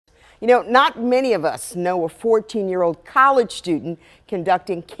You know, not many of us know a 14-year-old college student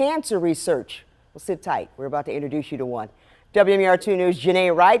conducting cancer research. Well, sit tight. We're about to introduce you to one. WMER2 News'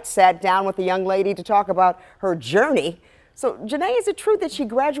 Janae Wright sat down with the young lady to talk about her journey. So, Janae, is it true that she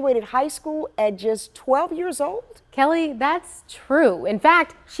graduated high school at just 12 years old? Kelly, that's true. In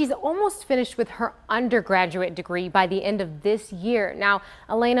fact, she's almost finished with her undergraduate degree by the end of this year. Now,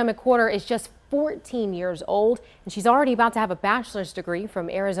 Alena McQuarter is just 14 years old, and she's already about to have a bachelor's degree from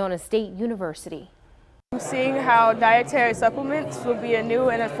Arizona State University. I'm seeing how dietary supplements will be a new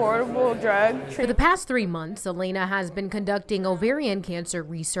and affordable drug. For the past 3 months, Alena has been conducting ovarian cancer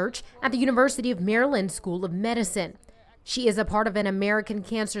research at the University of Maryland School of Medicine. She is a part of an American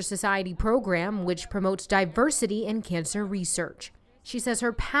Cancer Society program which promotes diversity in cancer research. She says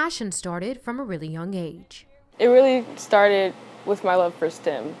her passion started from a really young age. It really started with my love for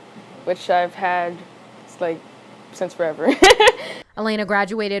STEM, which I've had since forever. Alena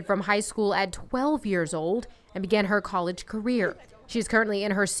graduated from high school at 12 years old and began her college career. She's currently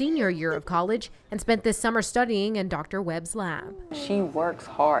in her senior year of college and spent this summer studying in Dr. Webb's lab. She works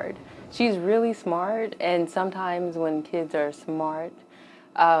hard. She's really smart, and sometimes when kids are smart,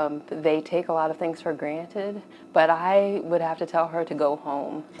 they take a lot of things for granted, but I would have to tell her to go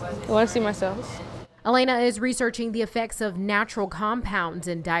home. I want to see myself. Alena is researching the effects of natural compounds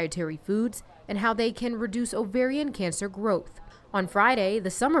in dietary foods and how they can reduce ovarian cancer growth. On Friday, the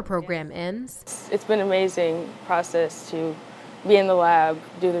summer program ends. It's been an amazing process to be in the lab,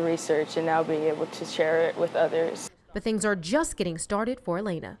 do the research, and now being able to share it with others. But things are just getting started for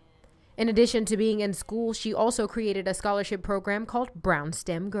Alena. In addition to being in school, she also created a scholarship program called Brown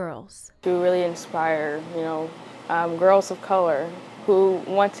STEM Girls. To really inspire, girls of color who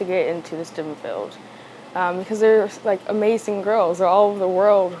want to get into the STEM field. Because they're amazing girls. They're all over the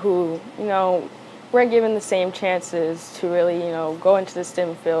world who, weren't given the same chances to really, go into the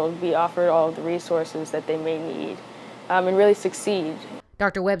STEM field, be offered all of the resources that they may need, and really succeed.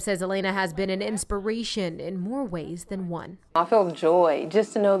 Dr. Webb says Alena has been an inspiration in more ways than one. I feel joy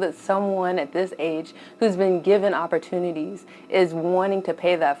just to know that someone at this age who's been given opportunities is wanting to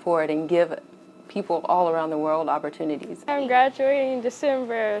pay that forward and give people all around the world opportunities. I'm graduating in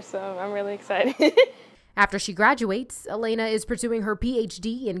December, so I'm really excited. After she graduates, Alena is pursuing her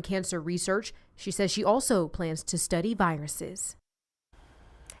PhD in cancer research. She says she also plans to study viruses.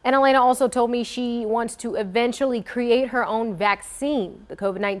 And Alena also told me she wants to eventually create her own vaccine. The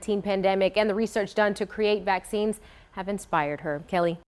COVID-19 pandemic and the research done to create vaccines have inspired her. Kelly.